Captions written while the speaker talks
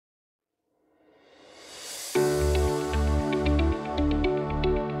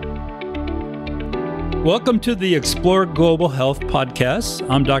Welcome to the Explore Global Health podcast.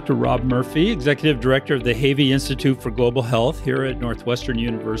 I'm Dr. Rob Murphy, Executive Director of the Havey Institute for Global Health here at Northwestern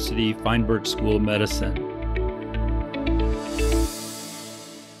University Feinberg School of Medicine.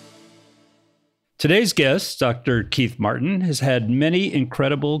 Today's guest, Dr. Keith Martin, has had many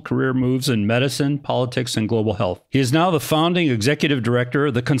incredible career moves in medicine, politics, and global health. He is now the founding executive director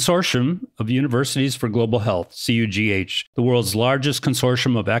of the Consortium of Universities for Global Health, CUGH, the world's largest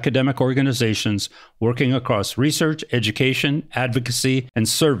consortium of academic organizations working across research, education, advocacy, and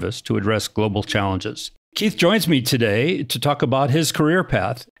service to address global challenges. Keith joins me today to talk about his career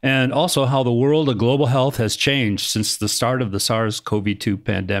path and also how the world of global health has changed since the start of the SARS-CoV-2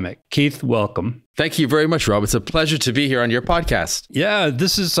 pandemic. Keith, welcome. Thank you very much, Rob. It's a pleasure to be here on your podcast. Yeah,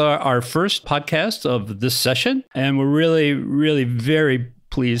 this is our first podcast of this session, and we're really very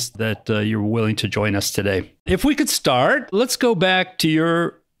pleased that you're willing to join us today. If we could start, let's go back to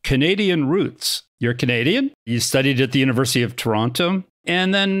your Canadian roots. You're Canadian. You studied at the University of Toronto.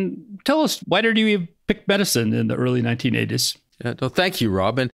 And then tell us, why did you pick medicine in the early 1980s? Yeah, no, thank you,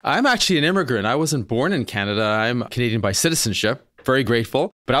 Rob. And I'm actually an immigrant. I wasn't born in Canada. I'm Canadian by citizenship. Very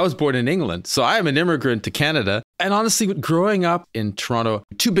grateful. But I was born in England. So I am an immigrant to Canada. And honestly, growing up in Toronto,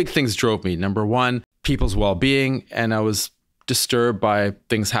 two big things drove me. Number one, people's well-being. And I was disturbed by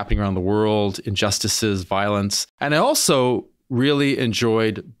things happening around the world, injustices, violence. And I also really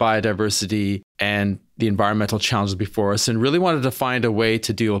enjoyed biodiversity and the environmental challenges before us and really wanted to find a way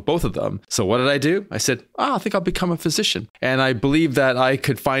to deal with both of them. So what did I do? I said, I think I'll become a physician. And I believe that I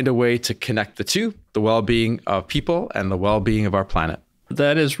could find a way to connect the two, the well-being of people and the well-being of our planet.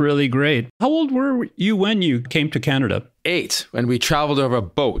 That is really great. How old were you when you came to Canada? 8, when we traveled over a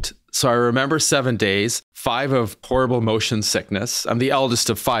boat. So I remember 7 days, 5 of horrible motion sickness. I'm the eldest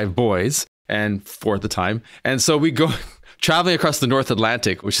of 5 boys and 4 at the time. And so we go traveling across the North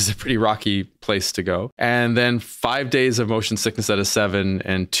Atlantic, which is a pretty rocky place to go. And then 5 days of motion sickness out of 7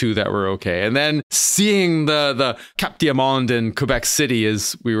 and 2 that were okay. And then seeing the Cap Diamond in Quebec City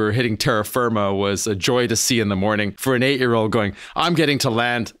as we were hitting terra firma was a joy to see in the morning for an 8-year-old going, I'm getting to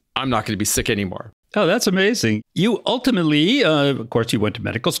land. I'm not going to be sick anymore. Oh, that's amazing. You ultimately, of course, you went to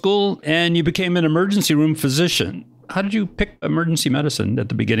medical school and you became an emergency room physician. How did you pick emergency medicine at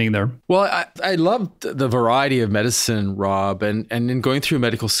the beginning there? Well, I loved the variety of medicine, Rob. And in going through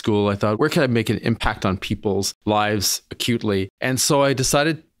medical school, I thought, where can I make an impact on people's lives acutely? And so I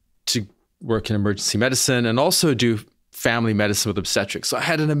decided to work in emergency medicine and also do family medicine with obstetrics. So I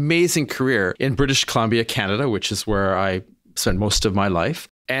had an amazing career in British Columbia, Canada, which is where I spent most of my life.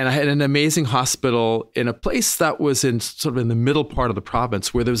 And I had an amazing hospital in a place that was in sort of in the middle part of the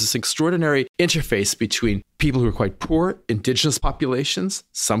province where there was this extraordinary interface between people who were quite poor, indigenous populations,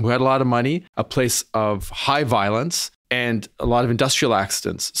 some who had a lot of money, a place of high violence, and a lot of industrial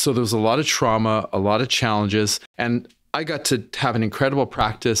accidents. So there was a lot of trauma, a lot of challenges. And I got to have an incredible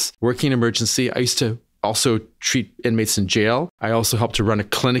practice working in emergency. I used to also treat inmates in jail. I also helped to run a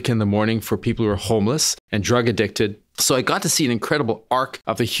clinic in the morning for people who are homeless and drug addicted. So I got to see an incredible arc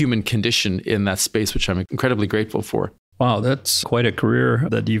of the human condition in that space, which I'm incredibly grateful for. Wow, that's quite a career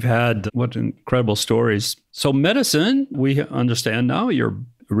that you've had. What incredible stories. So medicine, we understand now your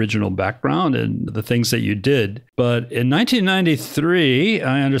original background and the things that you did. But in 1993,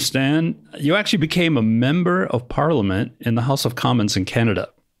 I understand, you actually became a member of Parliament in the House of Commons in Canada.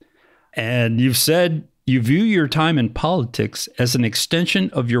 And you've said you view your time in politics as an extension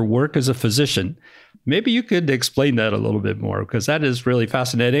of your work as a physician. Maybe you could explain that a little bit more, because that is really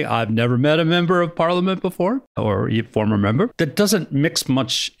fascinating. I've never met a member of Parliament before, or a former member. That doesn't mix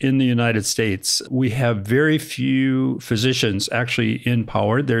much in the United States. We have very few physicians actually in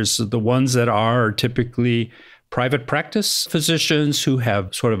power. There's the ones that are typically private practice physicians who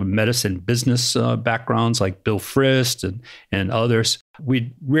have sort of medicine business backgrounds like Bill Frist and others.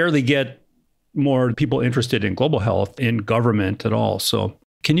 We rarely get more people interested in global health in government at all. So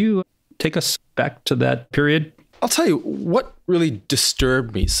can you take us back to that period? I'll tell you what really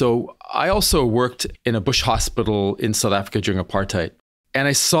disturbed me. So I also worked in a bush hospital in South Africa during apartheid. And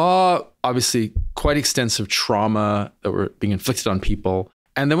I saw, obviously, quite extensive trauma that were being inflicted on people.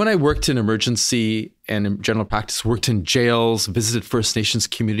 And then when I worked in emergency and in general practice, worked in jails, visited First Nations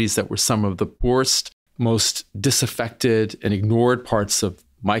communities that were some of the poorest, most disaffected and ignored parts of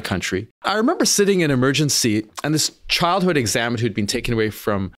my country. I remember sitting in emergency and this childhood examiner who'd been taken away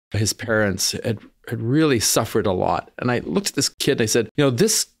from his parents had really suffered a lot. And I looked at this kid and I said,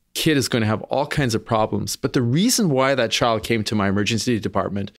 this kid is going to have all kinds of problems. But the reason why that child came to my emergency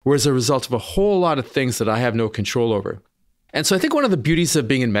department was a result of a whole lot of things that I have no control over. And so I think one of the beauties of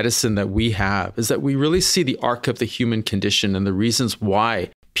being in medicine that we have is that we really see the arc of the human condition and the reasons why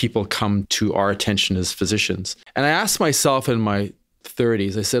people come to our attention as physicians. And I asked myself in my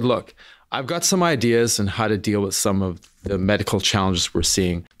 30s, I said, look, I've got some ideas on how to deal with some of the medical challenges we're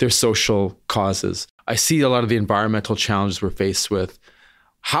seeing. They're social causes. I see a lot of the environmental challenges we're faced with.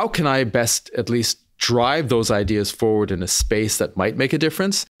 How can I best at least drive those ideas forward in a space that might make a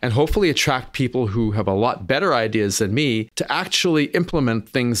difference and hopefully attract people who have a lot better ideas than me to actually implement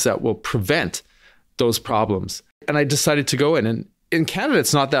things that will prevent those problems? And I decided to go in. And in Canada,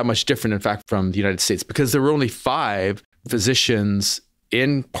 it's not that much different, in fact, from the United States, because there were only 5 physicians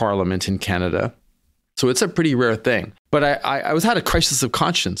in Parliament in Canada. So it's a pretty rare thing. But I had a crisis of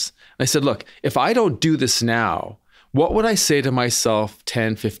conscience. And I said, look, if I don't do this now, what would I say to myself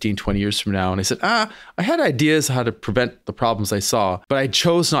 10, 15, 20 years from now? And I said, I had ideas how to prevent the problems I saw, but I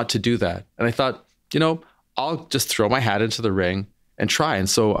chose not to do that. And I thought, I'll just throw my hat into the ring and try. And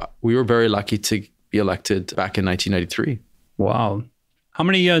so we were very lucky to be elected back in 1993. Wow. How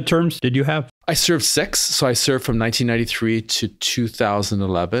many terms did you have? I served 6. So I served from 1993 to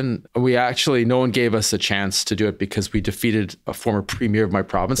 2011. No one gave us a chance to do it because we defeated a former premier of my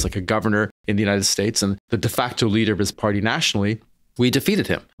province, like a governor in the United States, and the de facto leader of his party nationally. We defeated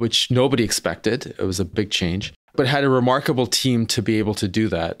him, which nobody expected. It was a big change, but had a remarkable team to be able to do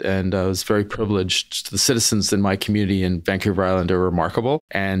that. And I was very privileged. The citizens in my community in Vancouver Island are remarkable.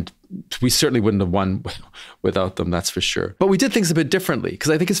 And we certainly wouldn't have won without them, that's for sure. But we did things a bit differently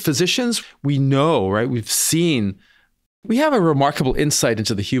because I think as physicians, we know, right? We have a remarkable insight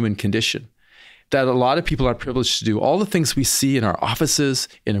into the human condition that a lot of people are privileged to do. All the things we see in our offices,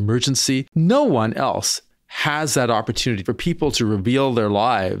 in emergency, no one else has that opportunity for people to reveal their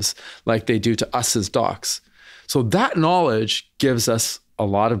lives like they do to us as docs. So that knowledge gives us a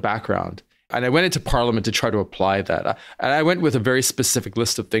lot of background. And I went into Parliament to try to apply that. And I went with a very specific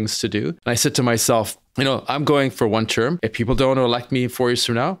list of things to do. And I said to myself, I'm going for 1 term. If people don't want to elect me 4 years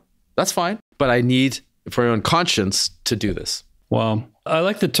from now, that's fine. But I need, for my own conscience, to do this. Well, I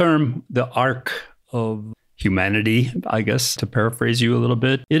like the term, the arc of humanity, I guess, to paraphrase you a little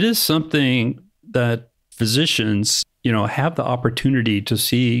bit. It is something that physicians, have the opportunity to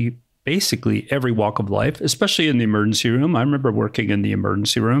see basically every walk of life, especially in the emergency room. I remember working in the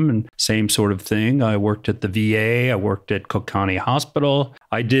emergency room and same sort of thing. I worked at the VA. I worked at Cook County Hospital.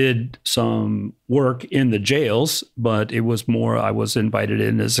 I did some work in the jails, but it was more, I was invited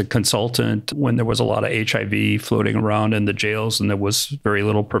in as a consultant when there was a lot of HIV floating around in the jails and there was very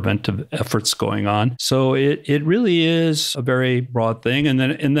little preventive efforts going on. So it really is a very broad thing. And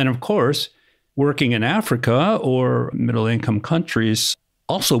then of course, working in Africa or middle income countries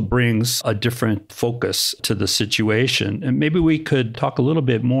also brings a different focus to the situation. And maybe we could talk a little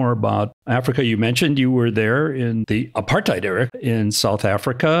bit more about Africa. You mentioned you were there in the apartheid era in South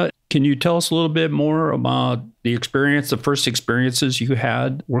Africa. Can you tell us a little bit more about the first experiences you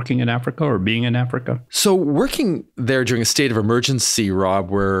had working in Africa or being in Africa? So working there during a state of emergency, Rob,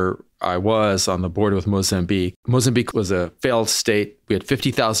 where I was on the border with Mozambique. Mozambique was a failed state. We had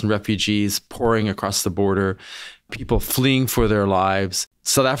 50,000 refugees pouring across the border, people fleeing for their lives.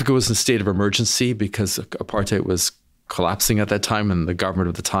 South Africa was in a state of emergency because apartheid was collapsing at that time and the government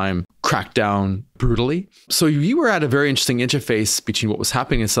of the time cracked down brutally. So you were at a very interesting interface between what was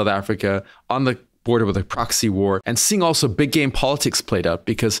happening in South Africa on the border with a proxy war and seeing also big game politics played out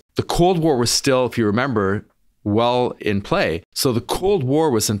because the Cold War was still, if you remember, well in play. So the Cold War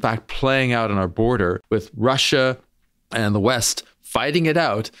was in fact playing out on our border with Russia and the West fighting it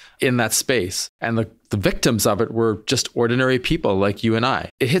out in that space. And the victims of it were just ordinary people like you and I.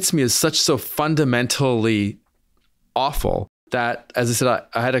 It hits me as so fundamentally awful that, as I said,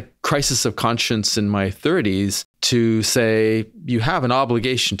 I had a crisis of conscience in my 30s to say, you have an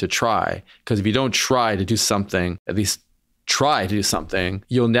obligation to try. Because if you don't try to do something, at least try to do something,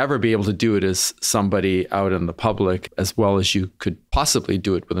 you'll never be able to do it as somebody out in the public as well as you could possibly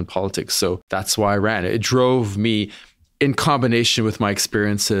do it within politics. So that's why I ran. It drove me, in combination with my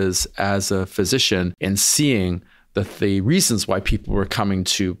experiences as a physician and seeing that the reasons why people were coming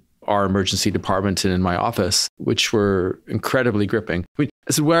to our emergency department and in my office, which were incredibly gripping.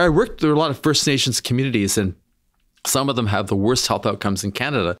 So where I worked, there were a lot of First Nations communities, and some of them have the worst health outcomes in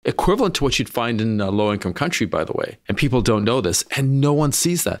Canada, equivalent to what you'd find in a low-income country, by the way. And people don't know this, and no one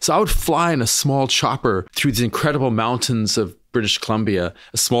sees that. So I would fly in a small chopper through these incredible mountains of British Columbia,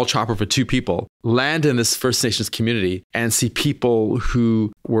 a small chopper for 2 people, land in this First Nations community and see people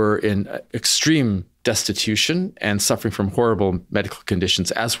who were in extreme destitution and suffering from horrible medical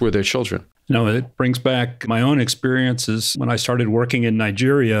conditions, as were their children. It brings back my own experiences. When I started working in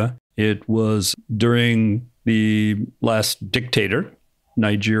Nigeria, it was during the last dictator,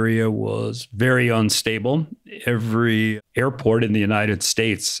 Nigeria was very unstable. Every airport in the United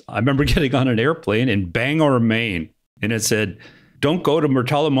States, I remember getting on an airplane in Bangor, Maine, and it said, "Don't go to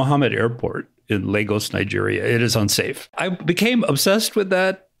Murtala Muhammad Airport in Lagos, Nigeria. It is unsafe." I became obsessed with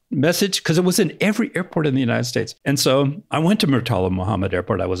that message because it was in every airport in the United States. And so I went to Murtala Muhammad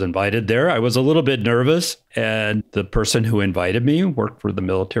Airport. I was invited there. I was a little bit nervous. And the person who invited me worked for the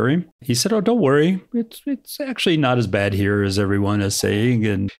military. He said, "Oh, don't worry. It's actually not as bad here as everyone is saying."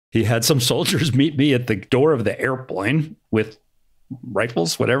 And he had some soldiers meet me at the door of the airplane with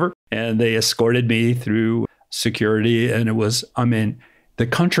rifles, whatever. And they escorted me through security. And it was, the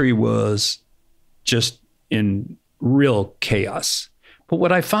country was just in real chaos. But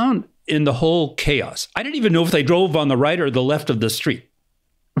what I found in the whole chaos, I didn't even know if they drove on the right or the left of the street.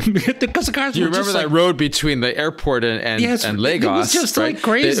 Because the cars you remember that road between the airport and Lagos? It was just right? like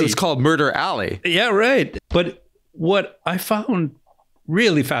crazy. It was called Murder Alley. Yeah, right. But what I found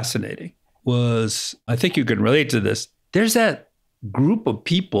really fascinating was, I think you can relate to this, there's that group of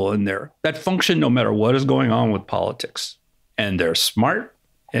people in there that function no matter what is going on with politics. And they're smart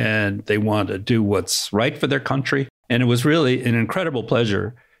and they want to do what's right for their country. And it was really an incredible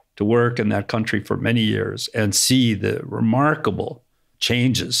pleasure to work in that country for many years and see the remarkable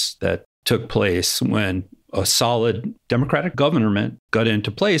changes that took place when a solid democratic government got into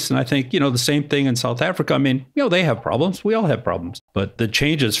place. And I think, the same thing in South Africa. They have problems. We all have problems. But the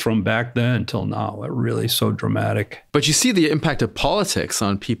changes from back then till now are really so dramatic. But you see the impact of politics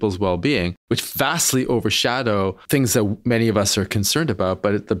on people's well-being, which vastly overshadow things that many of us are concerned about.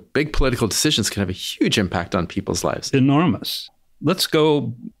 But the big political decisions can have a huge impact on people's lives. Enormous. Let's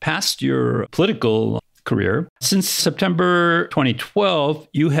go past your political career. Since September 2012,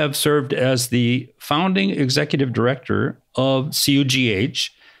 you have served as the founding executive director of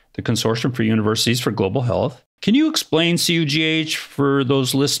CUGH, the Consortium for Universities for Global Health. Can you explain CUGH for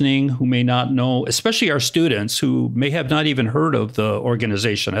those listening who may not know, especially our students who may have not even heard of the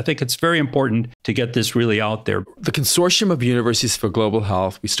organization? I think it's very important to get this really out there. The Consortium of Universities for Global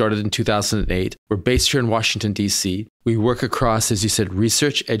Health, we started in 2008. We're based here in Washington, D.C. We work across, as you said,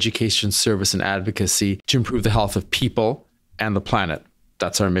 research, education, service, and advocacy to improve the health of people and the planet.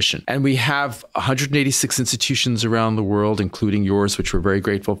 That's our mission. And we have 186 institutions around the world, including yours, which we're very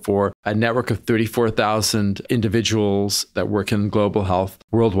grateful for, a network of 34,000 individuals that work in global health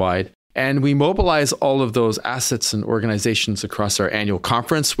worldwide. And we mobilize all of those assets and organizations across our annual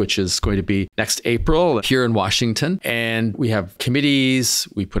conference, which is going to be next April here in Washington. And we have committees,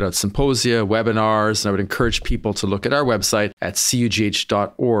 we put out symposia, webinars, and I would encourage people to look at our website at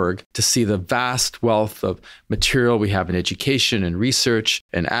cugh.org to see the vast wealth of material we have in education and research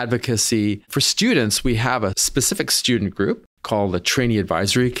and advocacy. For students, we have a specific student group called the Trainee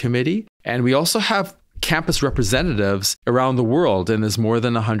Advisory Committee. And we also have campus representatives around the world, and there's more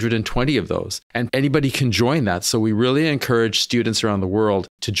than 120 of those. And anybody can join that. So we really encourage students around the world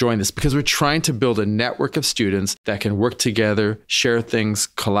to join this because we're trying to build a network of students that can work together, share things,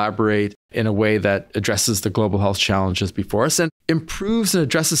 collaborate in a way that addresses the global health challenges before us and improves and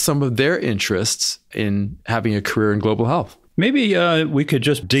addresses some of their interests in having a career in global health. Maybe we could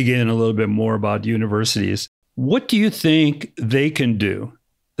just dig in a little bit more about universities. What do you think they can do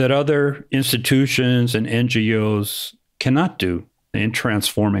that other institutions and NGOs cannot do in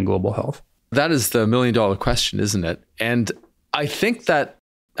transforming global health? That is the million-dollar question, isn't it? And I think that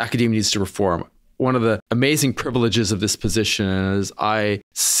academia needs to reform. One of the amazing privileges of this position is I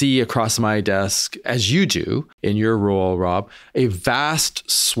see across my desk, as you do in your role, Rob, a vast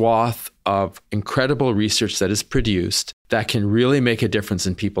swath of incredible research that is produced that can really make a difference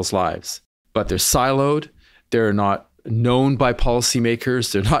in people's lives. But they're siloed, they're not known by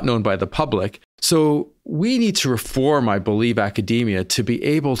policymakers, they're not known by the public. So we need to reform, I believe, academia to be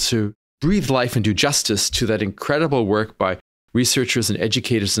able to breathe life and do justice to that incredible work by researchers and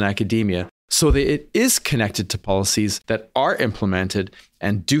educators in academia so that it is connected to policies that are implemented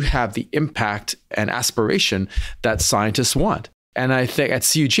and do have the impact and aspiration that scientists want. And I think at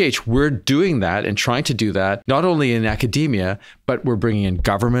CUGH, we're doing that and trying to do that, not only in academia, but we're bringing in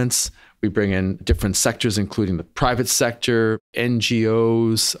governments. We bring in different sectors, including the private sector,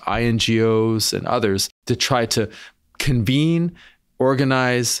 NGOs, INGOs, and others to try to convene,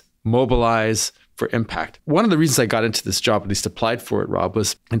 organize, mobilize for impact. One of the reasons I got into this job, at least applied for it, Rob,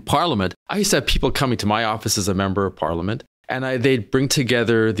 was in Parliament. I used to have people coming to my office as a member of Parliament, and they'd bring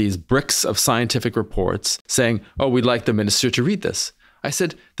together these bricks of scientific reports saying, "Oh, we'd like the minister to read this." I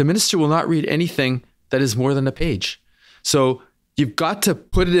said, the minister will not read anything that is more than a page. So you've got to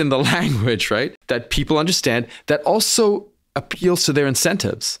put it in the language, right, that people understand, that also appeals to their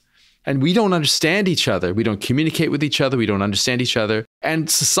incentives. And we don't understand each other. We don't communicate with each other. We don't understand each other. And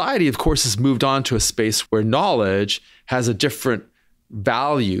society, of course, has moved on to a space where knowledge has a different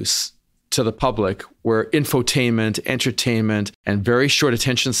values to the public, where infotainment, entertainment, and very short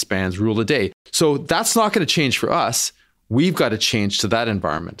attention spans rule the day. So that's not going to change for us. We've got to change to that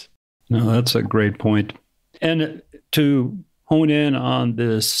environment. No, that's a great point. And to hone in on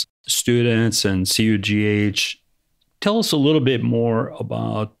this students and CUGH, tell us a little bit more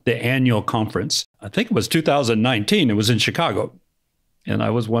about the annual conference. I think it was 2019. It was in Chicago. And I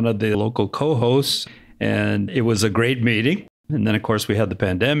was one of the local co-hosts, and it was a great meeting. And then, of course, we had the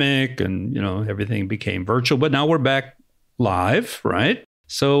pandemic and, everything became virtual. But now we're back live, right?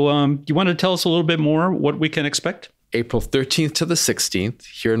 So you want to tell us a little bit more what we can expect? April 13th to the 16th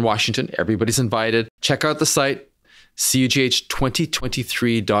here in Washington. Everybody's invited. Check out the site,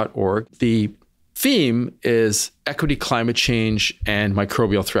 CUGH2023.org. The theme is equity, climate change, and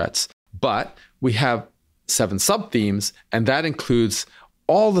microbial threats. But we have 7 sub-themes, and that includes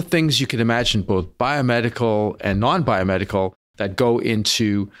all the things you can imagine, both biomedical and non-biomedical, that go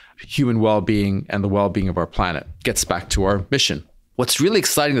into human well-being and the well-being of our planet. Gets back to our mission. What's really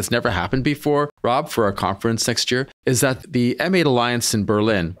exciting that's never happened before, Rob, for our conference next year, is that the M8 Alliance in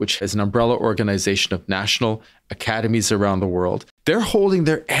Berlin, which is an umbrella organization of national academies around the world, they're holding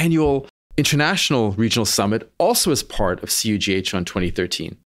their annual International Regional Summit also as part of CUGH on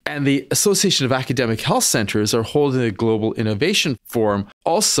 2013. And the Association of Academic Health Centers are holding a Global Innovation Forum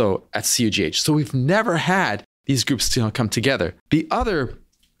also at CUGH. So we've never had these groups to come together. The other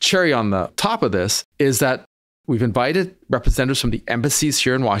cherry on the top of this is that we've invited representatives from the embassies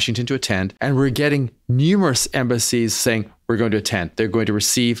here in Washington to attend, and we're getting numerous embassies saying we're going to attend. They're going to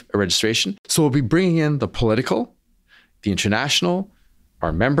receive a registration. So we'll be bringing in the political, the international,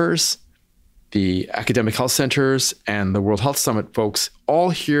 our members, the academic health centers, and the World Health Summit folks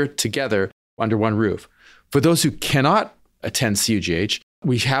all here together under one roof. For those who cannot attend CUGH,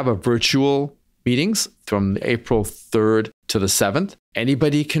 we have a virtual meetings from April 3rd to the 7th.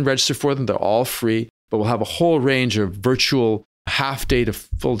 Anybody can register for them. They're all free, but we'll have a whole range of virtual half-day to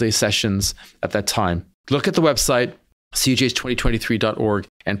full-day sessions at that time. Look at the website, CUGH2023.org,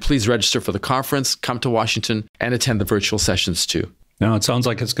 and please register for the conference, come to Washington, and attend the virtual sessions too. Now, it sounds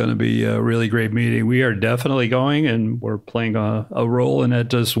like it's going to be a really great meeting. We are definitely going, and we're playing a role in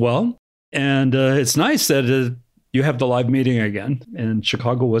it as well. And it's nice that you have the live meeting again, and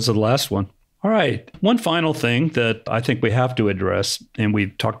Chicago was the last one. All right. One final thing that I think we have to address, and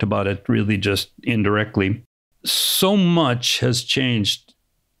we've talked about it really just indirectly. So much has changed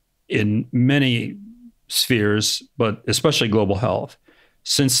in many spheres, but especially global health,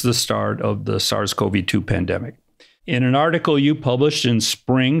 since the start of the SARS-CoV-2 pandemic. In an article you published in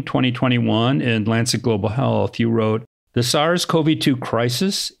spring 2021 in Lancet Global Health, you wrote, "The SARS-CoV-2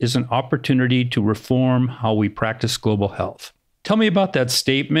 crisis is an opportunity to reform how we practice global health." Tell me about that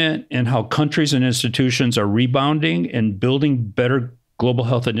statement and how countries and institutions are rebounding and building better global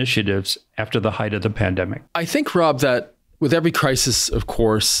health initiatives after the height of the pandemic. I think, Rob, that with every crisis, of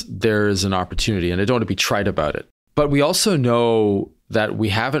course, there is an opportunity, and I don't want to be trite about it. But we also know that we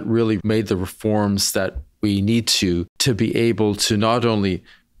haven't really made the reforms that we need to be able to not only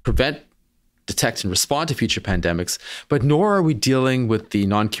prevent, detect, and respond to future pandemics, but nor are we dealing with the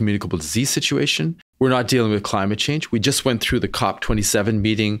non-communicable disease situation. We're not dealing with climate change. We just went through the COP27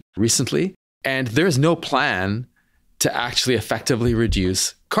 meeting recently, and there's no plan to actually effectively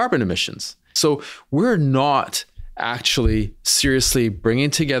reduce carbon emissions. So we're not actually seriously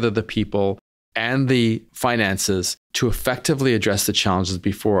bringing together the people and the finances to effectively address the challenges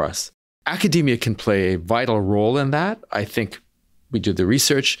before us. Academia can play a vital role in that. I think we do the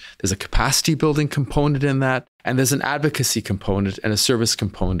research. There's a capacity building component in that, and there's an advocacy component and a service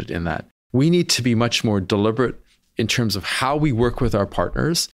component in that. We need to be much more deliberate in terms of how we work with our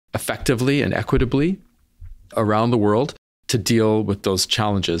partners effectively and equitably around the world to deal with those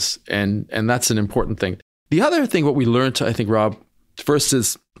challenges. And that's an important thing. The other thing, what we learned, I think, Rob, first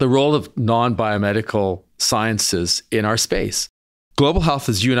is the role of non-biomedical sciences in our space. Global health,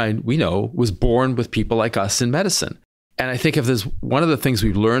 as you and I, we know, was born with people like us in medicine. And I think if there's one of the things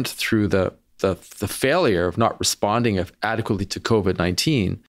we've learned through the failure of not responding adequately to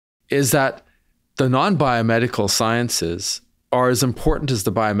COVID-19 is that the non-biomedical sciences are as important as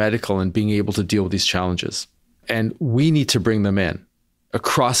the biomedical in being able to deal with these challenges. And we need to bring them in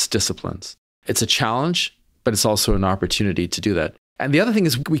across disciplines. It's a challenge, but it's also an opportunity to do that. And the other thing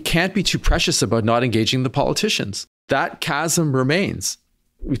is we can't be too precious about not engaging the politicians. That chasm remains.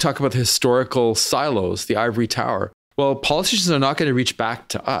 We talk about the historical silos, the ivory tower. Well, politicians are not going to reach back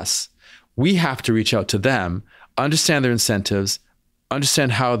to us. We have to reach out to them, understand their incentives,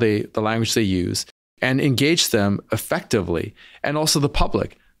 understand how the language they use, and engage them effectively. And also the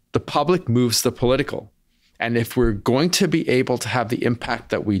public. The public moves the political. And if we're going to be able to have the impact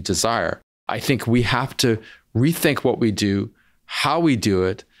that we desire, I think we have to rethink what we do, how we do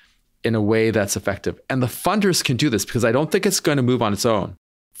it in a way that's effective. And the funders can do this because I don't think it's going to move on its own.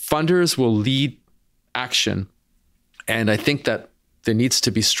 Funders will lead action. And I think that there needs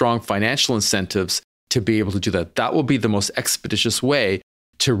to be strong financial incentives to be able to do that. That will be the most expeditious way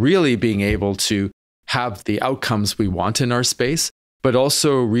to really being able to have the outcomes we want in our space, but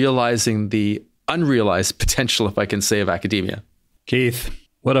also realizing the unrealized potential, if I can say, of academia. Keith,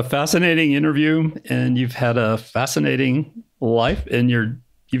 what a fascinating interview. And you've had a fascinating life, and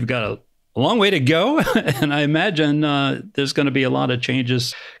you've got a long way to go. And I imagine there's going to be a lot of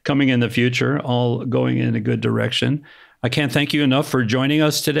changes coming in the future, all going in a good direction. I can't thank you enough for joining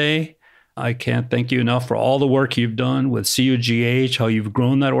us today. I can't thank you enough for all the work you've done with CUGH, how you've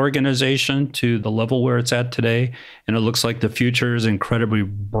grown that organization to the level where it's at today. And it looks like the future is incredibly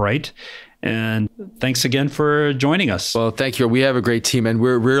bright. And thanks again for joining us. Well, thank you. We have a great team, and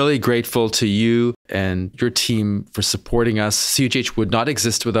we're really grateful to you and your team for supporting us. CUGH would not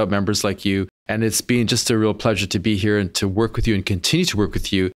exist without members like you. And it's been just a real pleasure to be here and to work with you and continue to work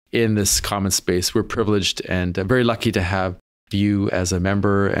with you in this common space. We're privileged and very lucky to have you as a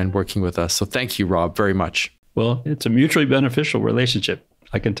member and working with us. So thank you, Rob, very much. Well, it's a mutually beneficial relationship,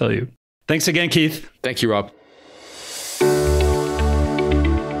 I can tell you. Thanks again, Keith. Thank you, Rob.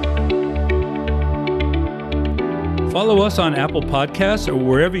 Follow us on Apple Podcasts or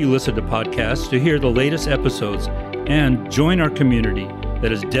wherever you listen to podcasts to hear the latest episodes, and join our community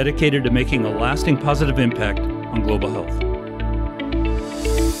that is dedicated to making a lasting positive impact on global health.